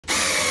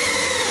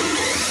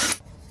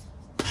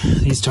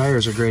These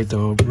tires are great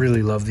though.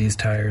 Really love these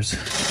tires.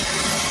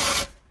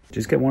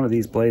 Just get one of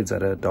these blades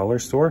at a dollar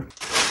store.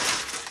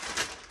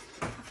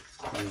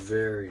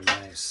 Very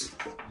nice.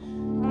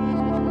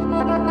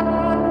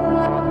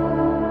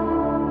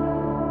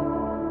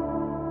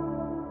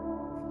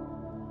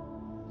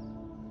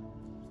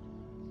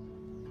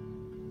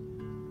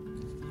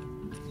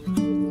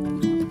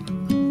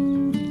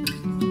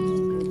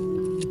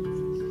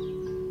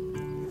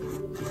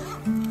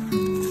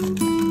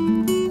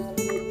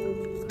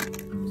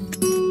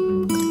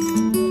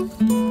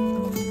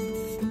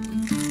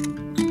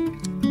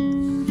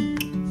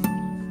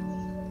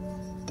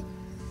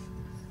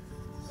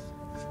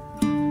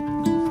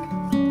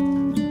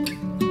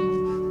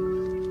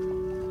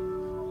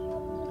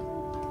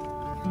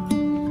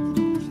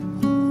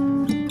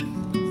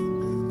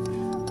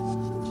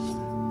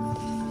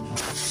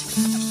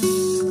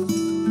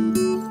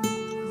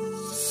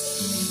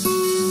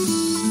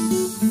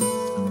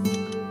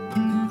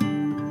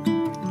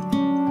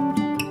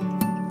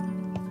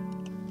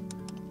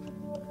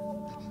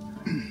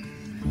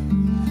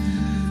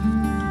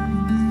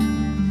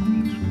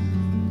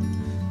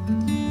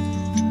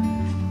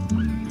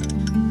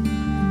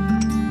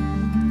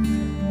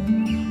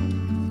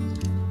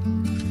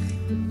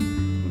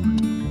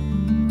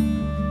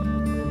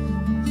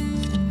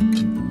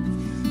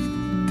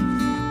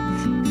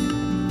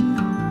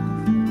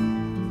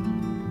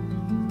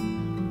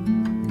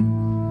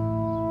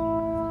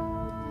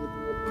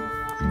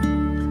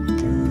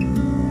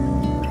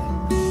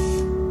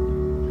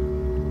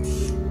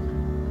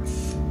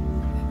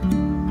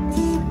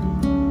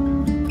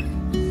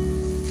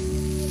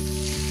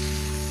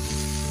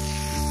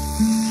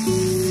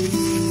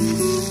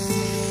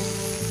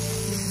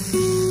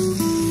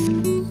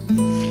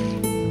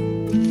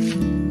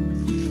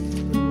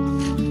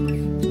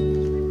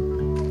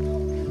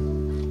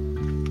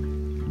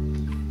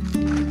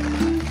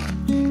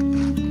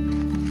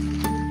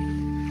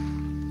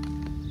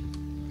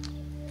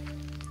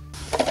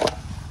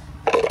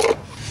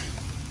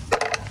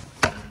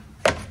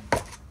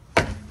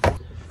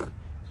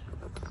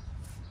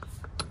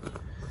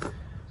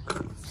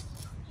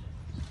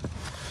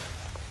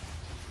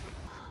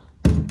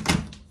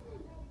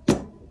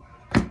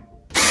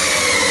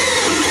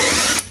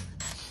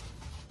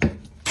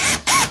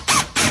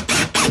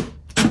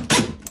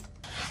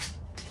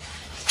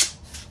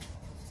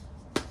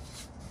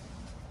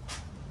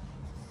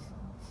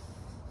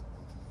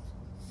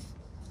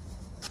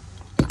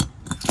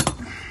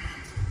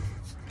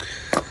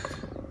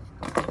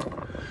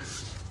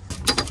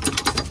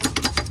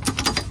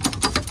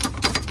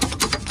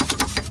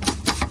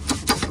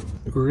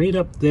 Right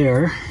up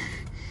there,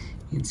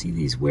 you can see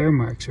these wear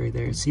marks right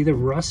there. See the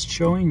rust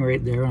showing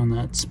right there on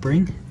that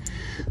spring?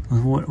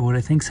 What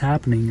I think's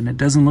happening, and it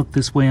doesn't look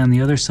this way on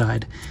the other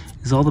side,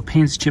 is all the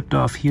paint's chipped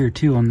off here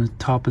too, on the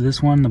top of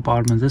this one, the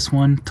bottom of this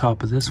one,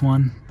 top of this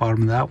one,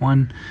 bottom of that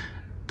one,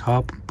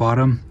 top,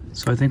 bottom.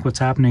 So I think what's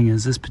happening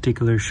is this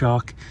particular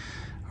shock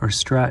or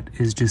strut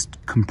is just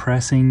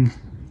compressing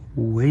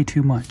way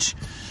too much,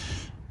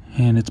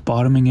 and it's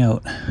bottoming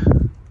out.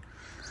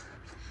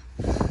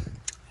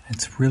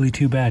 It's really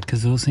too bad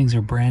because those things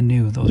are brand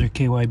new. Those are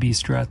KYB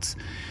struts,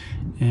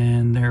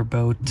 and they're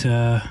about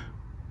a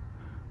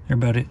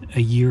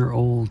year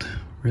old,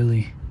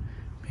 really,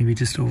 maybe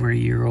just over a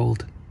year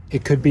old.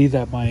 It could be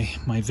that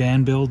my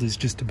van build is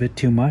just a bit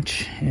too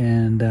much,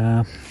 and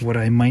what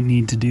I might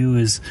need to do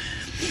is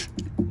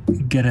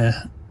get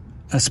a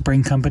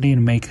spring company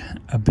to make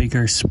a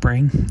bigger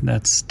spring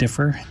that's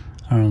stiffer.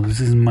 I don't know, this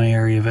isn't my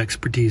area of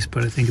expertise,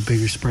 but I think a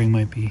bigger spring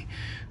might be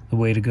the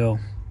way to go.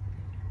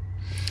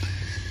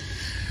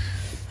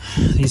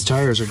 These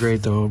tires are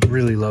great though.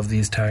 Really love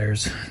these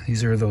tires.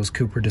 These are those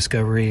Cooper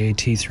Discovery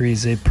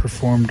AT3s. They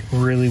performed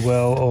really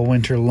well all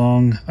winter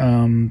long.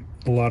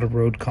 A lot of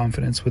road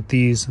confidence with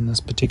these, and this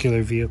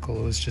particular vehicle.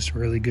 It was just a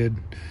really good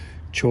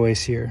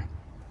choice here.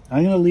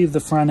 I'm going to leave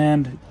the front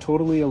end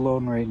totally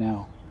alone right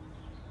now,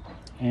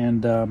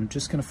 and I'm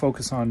just going to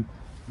focus on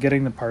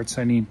getting the parts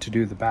I need to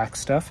do the back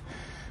stuff,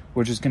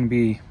 which is going to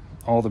be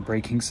all the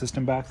braking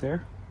system back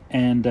there.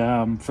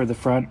 And for the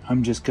front,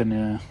 I'm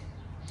going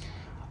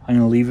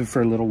to leave it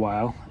for a little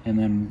while, and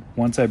then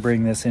once I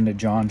bring this into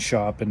John's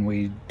shop and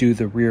we do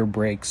the rear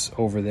brakes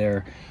over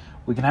there,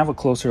 we can have a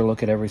closer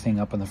look at everything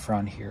up in the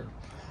front here.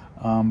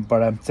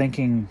 But I'm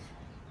thinking,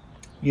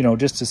 you know,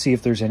 just to see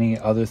if there's any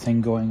other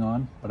thing going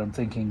on, but I'm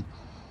thinking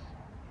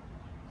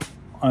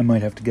I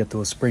might have to get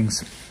those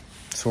springs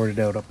sorted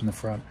out up in the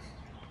front.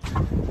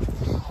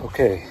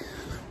 Okay,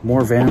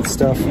 more van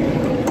stuff.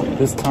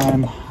 This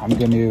time I'm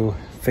going to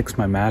fix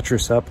my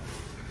mattress up.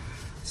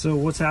 So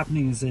what's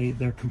happening is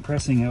they're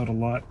compressing out a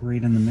lot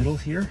right in the middle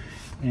here,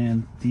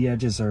 and the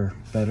edges are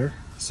better.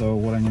 So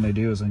what I'm going to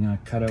do is I'm going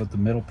to cut out the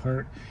middle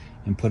part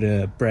and put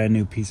a brand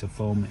new piece of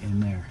foam in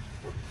there.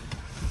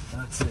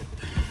 That's it.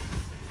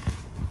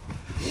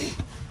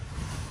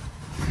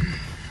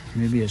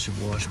 Maybe I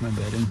should wash my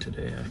bedding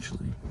today,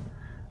 actually.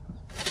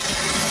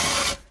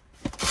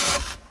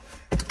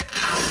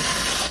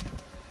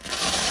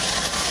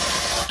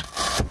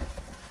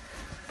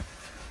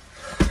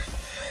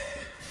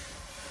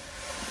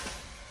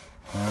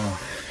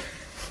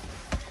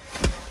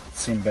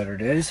 seen better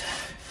days.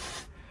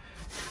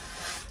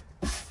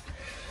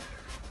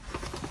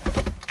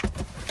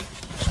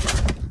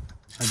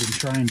 I've been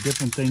trying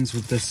different things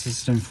with this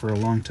system for a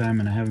long time,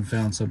 and I haven't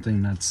found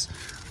something that's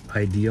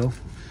ideal.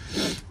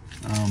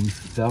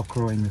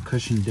 Velcroing the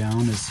cushion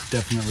down has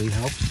definitely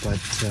helped, but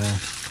it's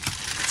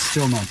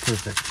still not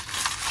perfect.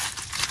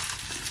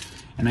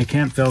 And I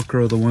can't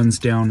Velcro the ones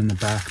down in the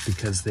back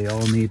because they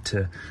all need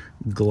to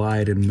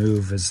glide and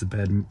move as the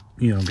bed,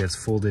 you know, gets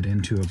folded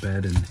into a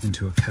bed and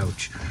into a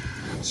couch.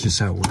 It's just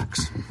how it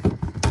works.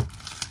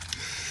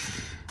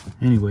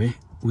 Anyway,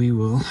 we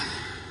will...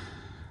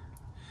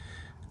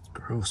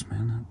 Gross,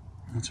 man.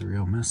 That's a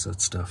real mess, that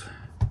stuff.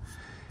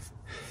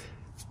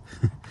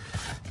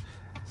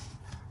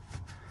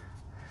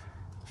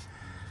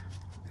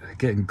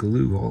 Getting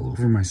glue all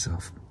over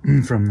myself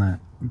from that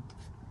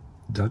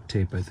duct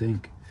tape, I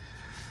think.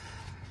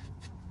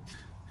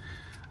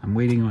 I'm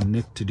waiting on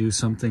Nick to do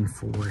something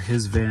for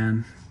his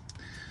van,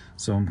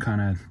 so I'm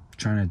kind of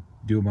trying to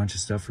do a bunch of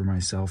stuff for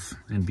myself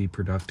and be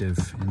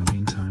productive in the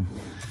meantime.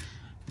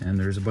 And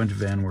there's a bunch of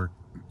van work,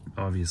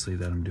 obviously,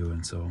 that I'm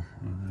doing, so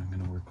I'm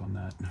going to work on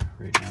that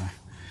right now.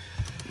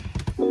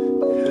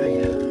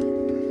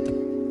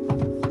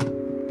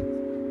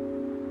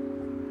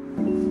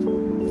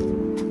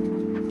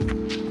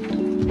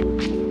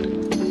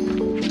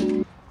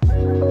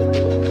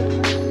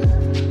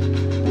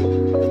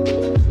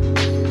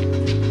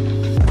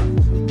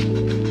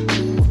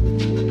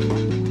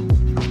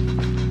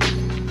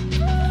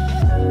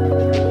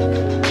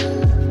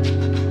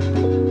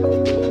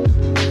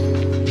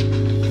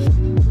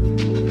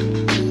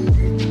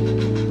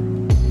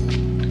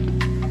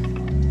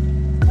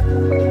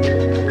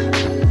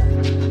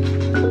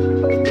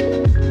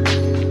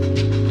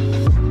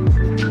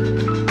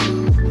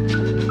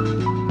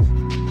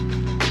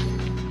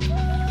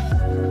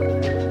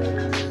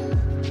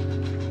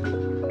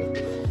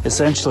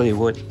 Essentially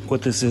what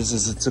this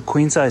is it's a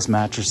queen size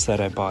mattress that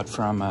I bought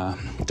from a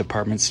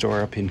department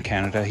store up in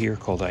Canada here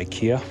called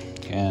IKEA.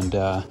 And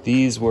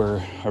these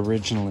were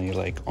originally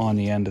like on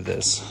the end of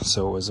this.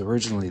 So it was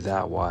originally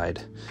that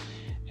wide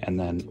and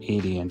then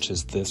 80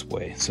 inches this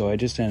way. So I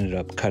just ended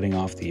up cutting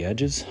off the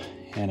edges,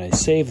 and I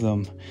saved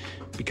them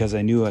because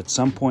I knew at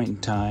some point in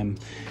time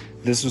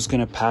this was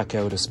gonna pack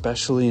out,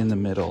 especially in the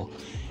middle.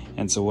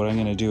 And so what I'm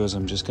gonna do is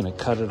I'm just gonna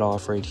cut it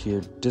off right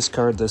here,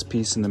 discard this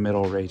piece in the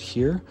middle right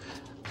here,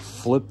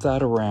 flip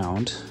that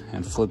around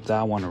and flip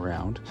that one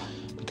around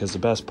because the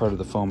best part of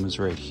the foam is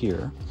right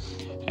here,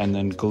 and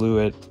then glue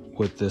it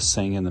with this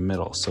thing in the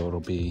middle, so it'll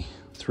be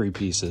 3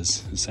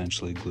 pieces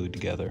essentially glued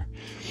together.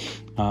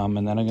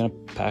 And then I'm gonna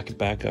pack it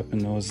back up in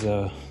those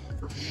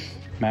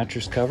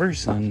mattress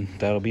covers, and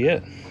that'll be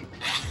it.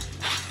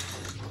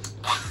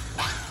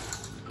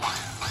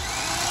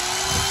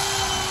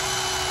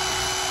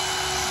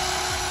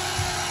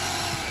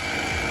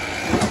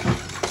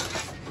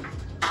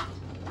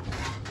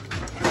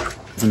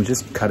 I'm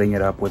just cutting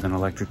it up with an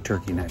electric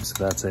turkey knife,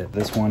 so that's it.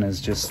 This one is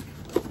just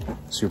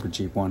super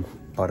cheap one.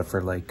 Bought it for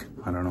like,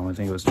 I don't know, I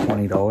think it was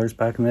 $20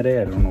 back in the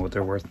day. I don't know what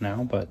they're worth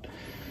now, but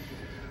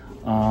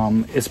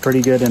it's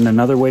pretty good. And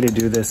another way to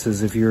do this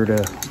is if you were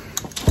to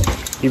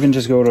even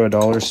just go to a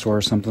dollar store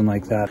or something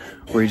like that,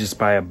 where you just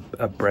buy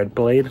a bread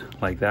blade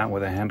like that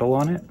with a handle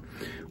on it.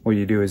 What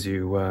you do is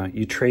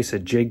you trace a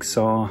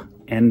jigsaw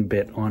end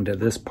bit onto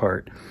this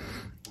part,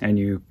 and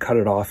you cut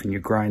it off and you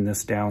grind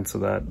this down so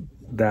that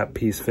that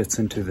piece fits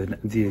into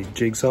the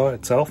jigsaw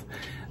itself,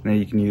 and then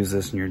you can use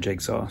this in your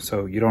jigsaw.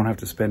 So you don't have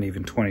to spend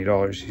even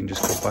 $20. You can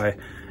just go buy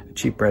a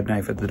cheap bread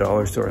knife at the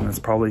dollar store, and that's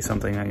probably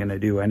something I'm gonna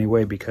do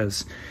anyway,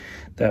 because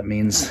that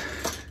means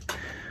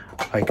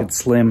I could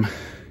slim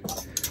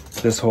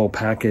this whole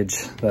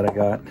package that I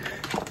got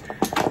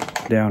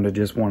down to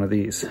just one of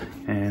these,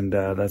 and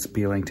that's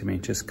appealing to me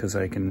just because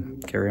I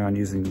can carry on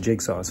using the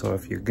jigsaw. So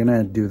if you're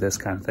gonna do this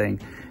kind of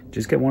thing,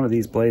 just get one of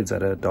these blades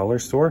at a dollar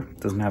store. It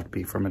doesn't have to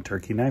be from a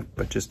turkey knife,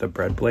 but just a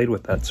bread blade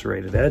with that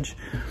serrated edge,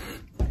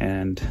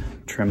 and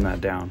trim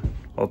that down.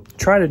 I'll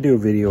try to do a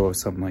video of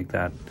something like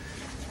that.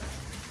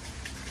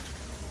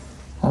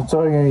 That's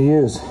what I'm gonna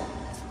use.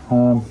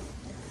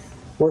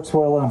 Works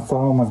well on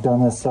foam. I've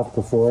done this stuff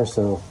before,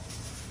 so.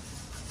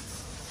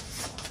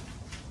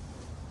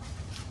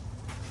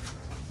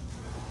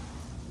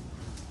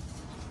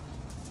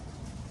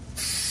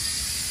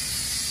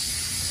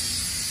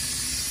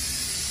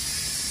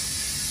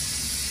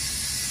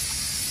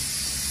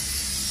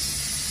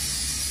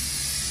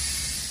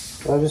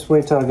 I'll just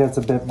wait till it gets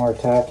a bit more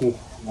tacky,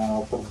 and then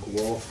I'll put them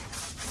together.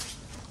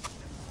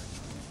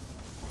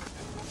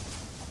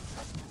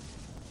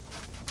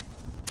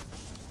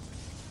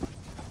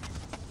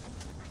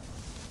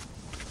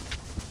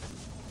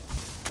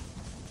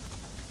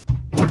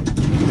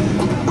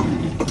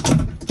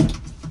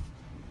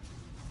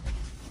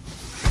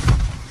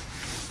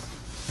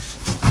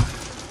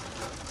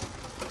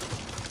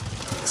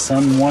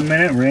 Sun 1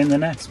 minute, rain the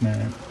next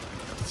minute.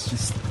 It's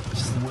just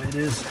the way it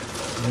is.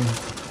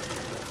 So.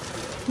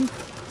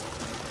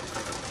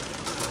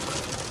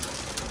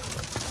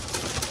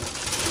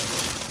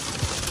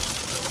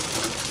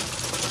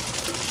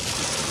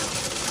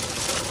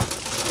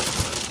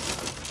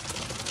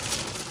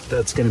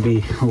 that's going to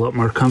be a lot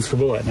more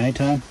comfortable at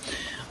nighttime.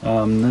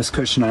 This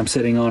cushion I'm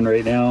sitting on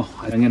right now,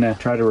 I'm going to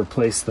try to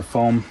replace the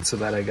foam so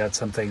that I got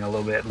something a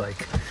little bit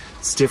like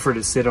stiffer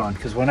to sit on,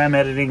 because when I'm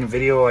editing a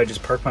video I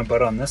just park my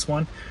butt on this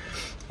one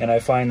and I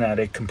find that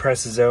it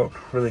compresses out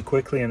really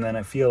quickly and then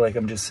I feel like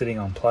I'm just sitting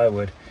on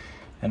plywood,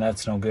 and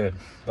that's no good.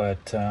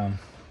 But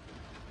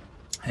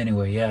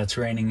anyway, yeah, it's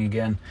raining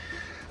again,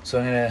 so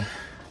I'm going to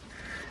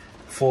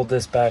fold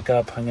this back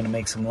up. I'm going to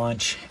make some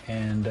lunch,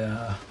 and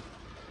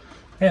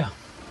yeah,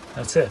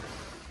 that's it.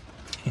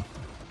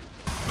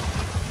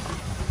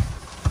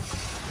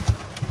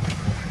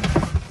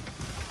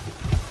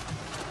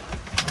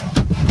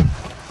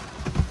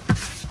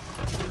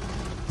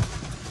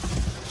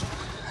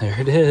 There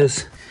it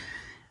is.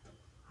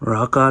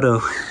 Rock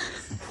Auto.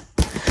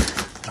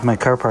 My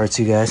car parts,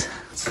 you guys.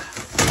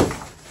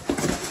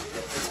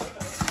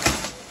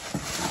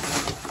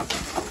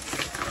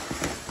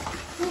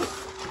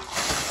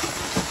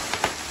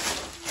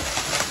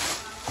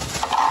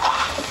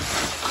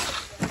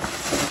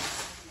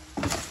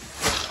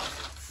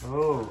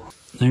 Oh,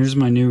 there's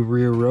my new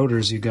rear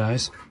rotors, you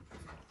guys.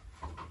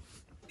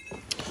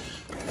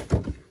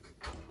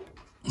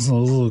 So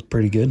those look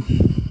pretty good.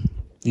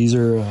 These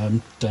are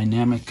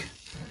dynamic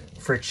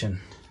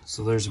friction.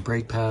 So there's the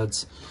brake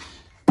pads,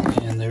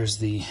 and there's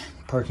the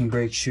parking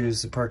brake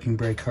shoes, the parking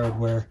brake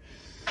hardware,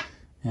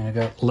 and I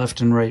got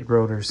left and right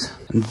rotors.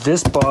 And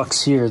this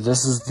box here,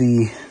 this is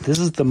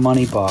the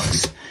money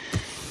box.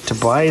 To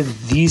buy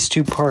these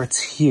two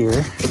parts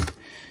here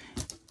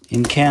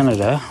in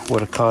Canada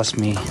would have cost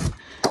me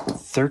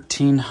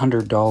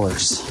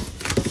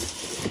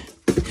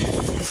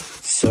 $1,300.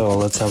 So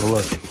let's have a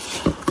look.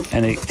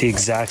 And the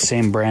exact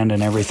same brand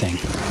and everything.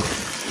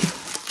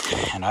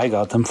 And I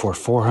got them for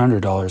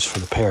 $400 for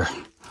the pair,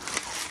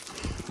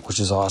 which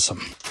is awesome.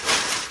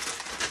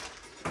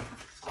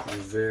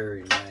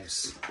 Very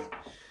nice.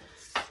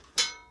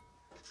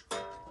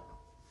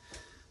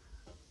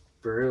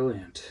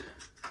 Brilliant.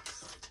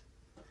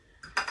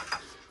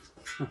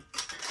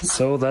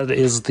 So that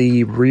is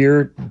the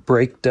rear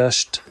brake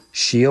dust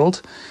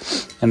shield,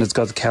 and it's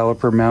got the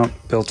caliper mount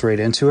built right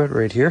into it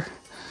right here.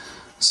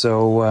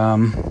 So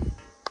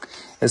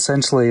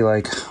essentially,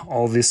 like,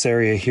 all this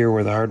area here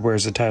where the hardware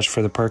is attached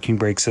for the parking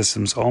brake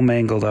systems all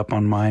mangled up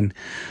on mine,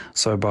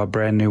 so I bought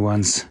brand new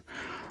ones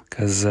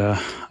because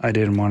I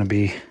didn't want to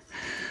be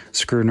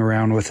screwing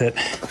around with it.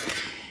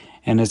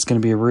 And it's going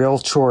to be a real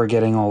chore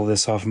getting all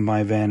this off of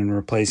my van and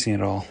replacing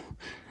it all.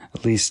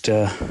 At least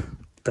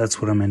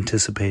that's what I'm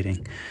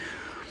anticipating.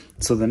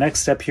 So the next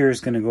step here is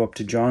going to go up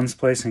to John's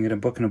place. I'm going to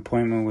book an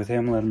appointment with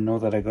him, let him know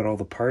that I got all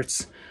the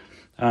parts.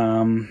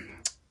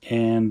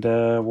 And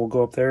we'll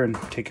go up there and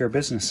take care of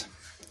business.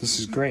 This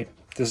is great.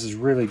 This is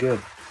really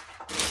good.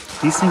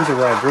 These things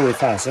arrived really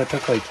fast. That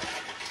took like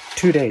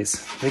 2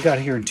 days. They got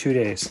here in 2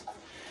 days.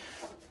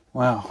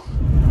 Wow.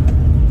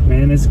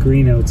 Man, it's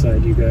green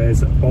outside, you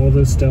guys. All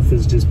this stuff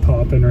is just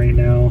popping right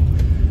now.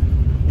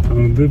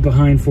 I'm a bit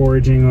behind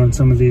foraging on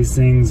some of these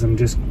things. I'm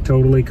just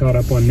totally caught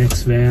up on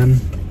Nick's van.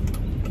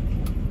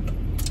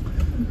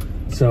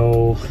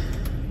 So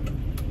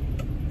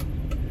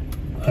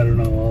I don't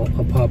know,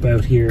 I'll pop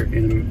out here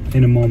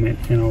in a moment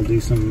and I'll do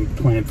some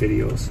plant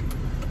videos.